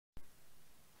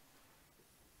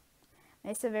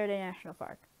Mesa Verde National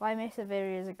Park. Why Mesa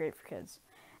Verde is great for kids.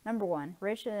 Number 1,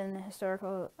 rich in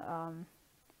historical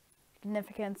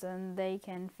significance, and they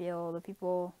can feel the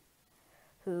people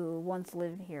who once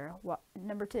lived here.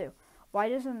 Number 2,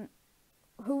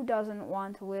 who doesn't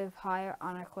want to live high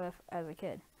on a cliff as a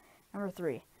kid? Number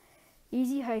 3,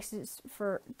 easy hikes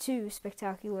for 2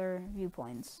 spectacular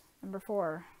viewpoints. Number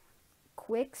 4,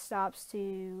 quick stops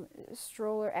to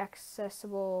stroller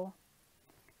accessible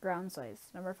ground sites.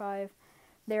 Number 5,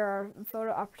 there are photo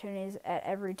opportunities at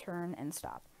every turn and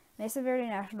stop. Mesa Verde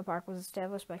National Park was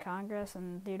established by Congress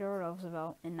and Theodore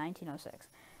Roosevelt in 1906.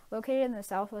 Located in the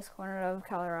southwest corner of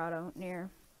Colorado near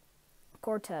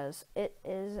Cortez, it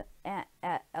is at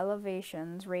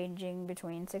elevations ranging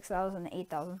between 6,000 and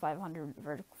 8,500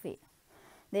 vertical feet.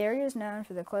 The area is known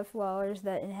for the cliff dwellers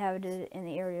that inhabited in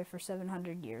the area for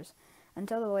 700 years,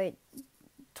 until the late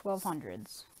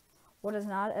 1200s. What is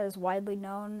not as widely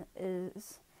known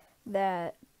is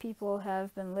that people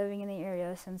have been living in the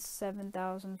area since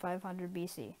 7,500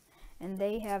 BC, and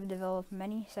they have developed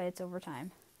many sites over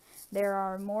time. There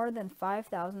are more than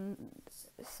 5,000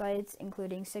 sites,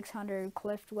 including 600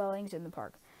 cliff dwellings in the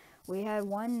park. We had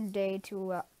one day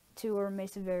to tour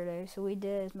Mesa Verde, so we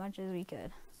did as much as we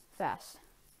could, fast.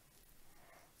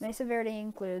 Mesa Verde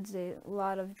includes a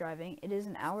lot of driving. It is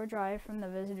an hour drive from the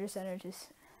visitor center to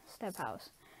Step House.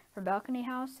 From Balcony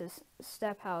House to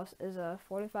Step House is a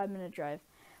 45-minute drive.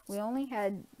 We only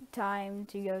had time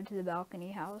to go to the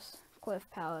Balcony House, Cliff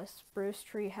Palace, Spruce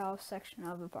Tree House section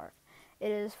of the park. It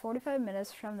is 45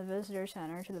 minutes from the visitor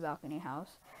center to the Balcony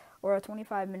House, or a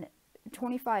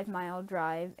 25-mile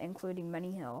drive, including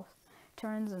many hills,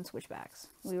 turns, and switchbacks.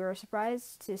 We were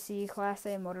surprised to see Class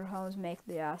A motorhomes make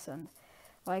the ascent.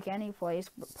 Like any place,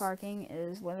 parking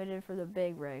is limited for the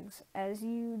big rigs. As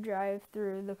you drive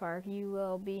through the park, you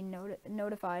will be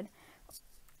notified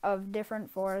of different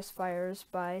forest fires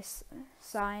by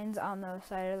signs on the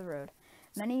side of the road.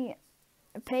 Many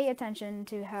pay attention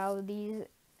to how these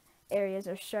areas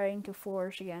are starting to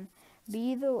flourish again.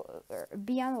 Be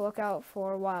on the lookout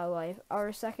for wildlife.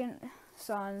 Our second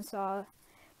son saw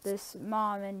this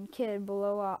mom and kid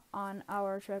below on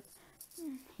our trip.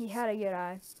 He had a good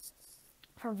eye.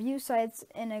 For view sites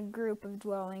in a group of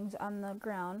dwellings on the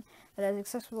ground that is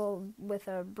accessible with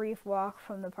a brief walk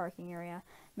from the parking area.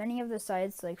 Many of the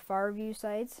sites, like far view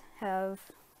sites,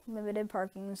 have limited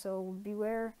parking, so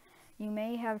beware. You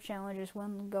may have challenges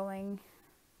when going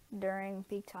during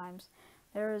peak times.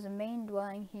 There is a main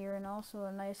dwelling here and also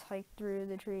a nice hike through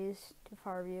the trees to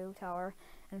Farview Tower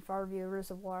and Farview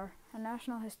Reservoir, a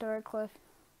National Historic Cliff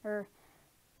or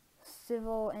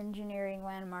Civil Engineering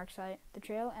Landmark site. The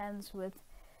trail ends with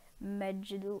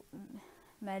megalithic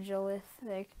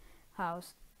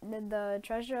house. The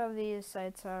treasure of these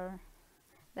sites are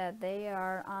that they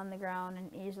are on the ground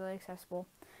and easily accessible,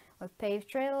 with paved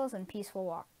trails and peaceful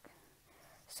walk.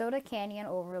 Soda Canyon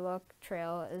Overlook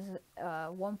Trail is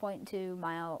a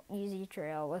 1.2-mile easy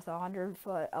trail with a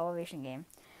 100-foot elevation gain.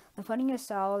 The footing is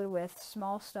solid with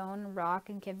small stone, rock,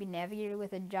 and can be navigated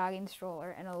with a jogging stroller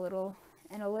and a little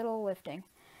lifting.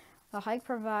 The hike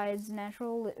provides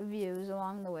natural views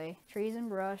along the way. Trees and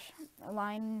brush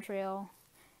line the trail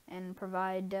and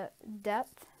provide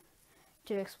depth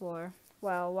to explore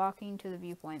while walking to the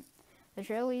viewpoint. The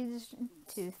trail leads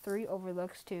to 3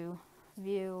 overlooks to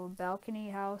view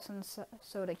Balcony House and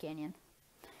Soda Canyon.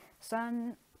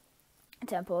 Sun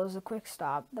Temple is a quick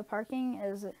stop. The parking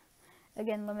is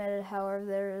again limited, however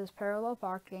there is parallel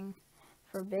parking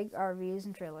for big RVs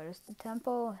and trailers. The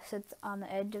temple sits on the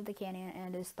edge of the canyon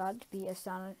and is thought to be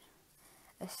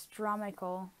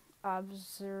astronomical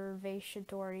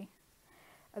observatory.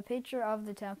 A picture of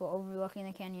the temple overlooking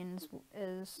the canyon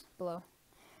is below.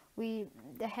 We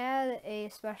had a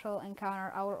special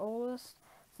encounter. Our oldest,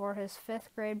 for his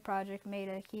 5th grade project, made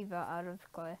a kiva out of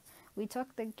clay. We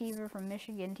took the kiva from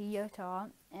Michigan to Utah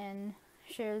and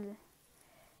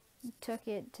took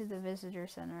it to the visitor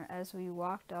center. As we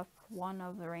walked up, one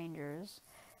of the rangers,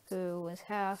 who was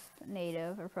half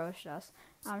native, approached us.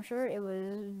 I'm sure it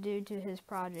was due to his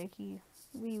project.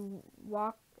 We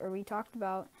talked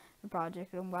about the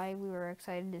project and why we were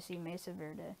excited to see Mesa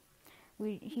Verde.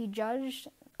 He judged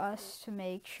us to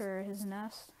make sure his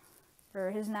next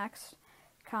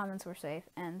comments were safe,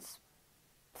 and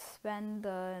spend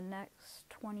the next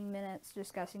 20 minutes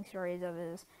discussing stories of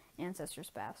his ancestors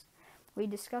past. We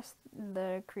discussed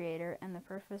the creator and the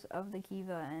purpose of the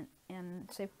kiva and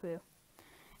seppuku.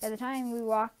 At the time we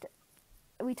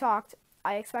talked,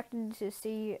 I expected to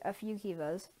see a few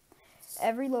kivas.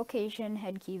 Every location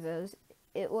had kivas.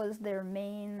 It was their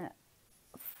main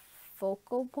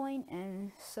focal point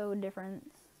and so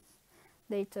different.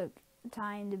 They took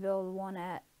time to build one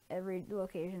at every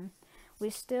location.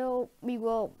 We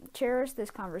will cherish this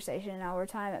conversation in our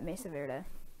time at Mesa Verde.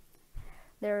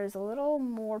 There is a little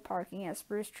more parking at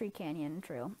Spruce Tree Canyon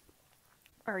Trail,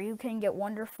 or you can get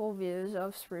wonderful views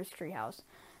of Spruce Tree House.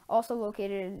 Also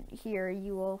located here,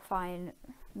 you will find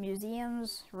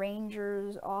museums,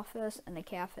 rangers' office, and a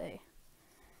cafe.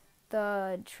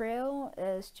 The trail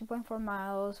is 2.4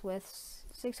 miles with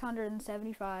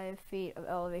 675 feet of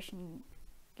elevation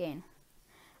gain.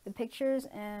 The pictures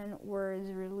and words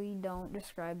really don't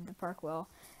describe the park well.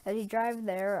 As you drive,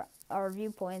 there are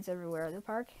viewpoints everywhere. The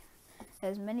park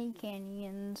has many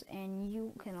canyons, and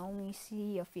you can only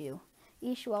see a few.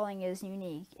 Each dwelling is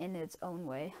unique in its own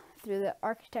way. Through the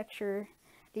architecture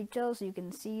details, you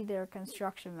can see their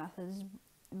construction methods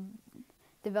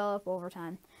develop over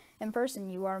time. In person,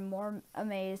 you are more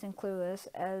amazed and clueless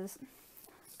as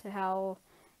to how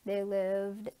they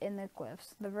lived in the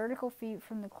cliffs. The vertical feet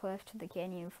from the cliff to the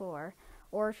canyon floor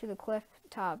or to the cliff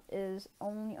top is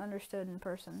only understood in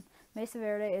person. Mesa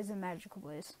Verde is a magical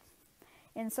place.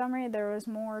 In summary, there was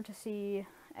more to see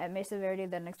at Mesa Verde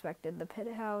than expected. The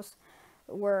pit house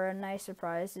were a nice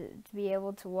surprise to be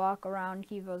able to walk around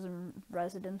Kivo's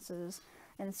residences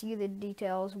and see the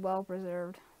details well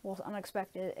preserved was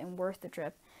unexpected and worth the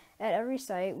trip. At every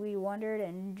site, we wondered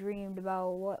and dreamed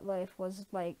about what life was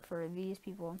like for these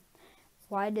people.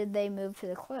 Why did they move to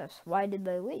the cliffs? Why did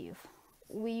they leave?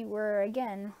 We were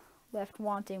again left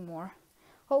wanting more.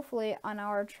 Hopefully, on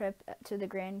our trip to the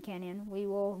Grand Canyon, we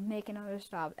will make another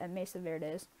stop at Mesa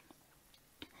Verdes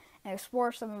and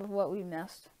explore some of what we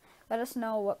missed. Let us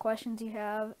know what questions you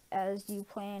have as you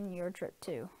plan your trip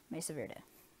to Mesa Verde.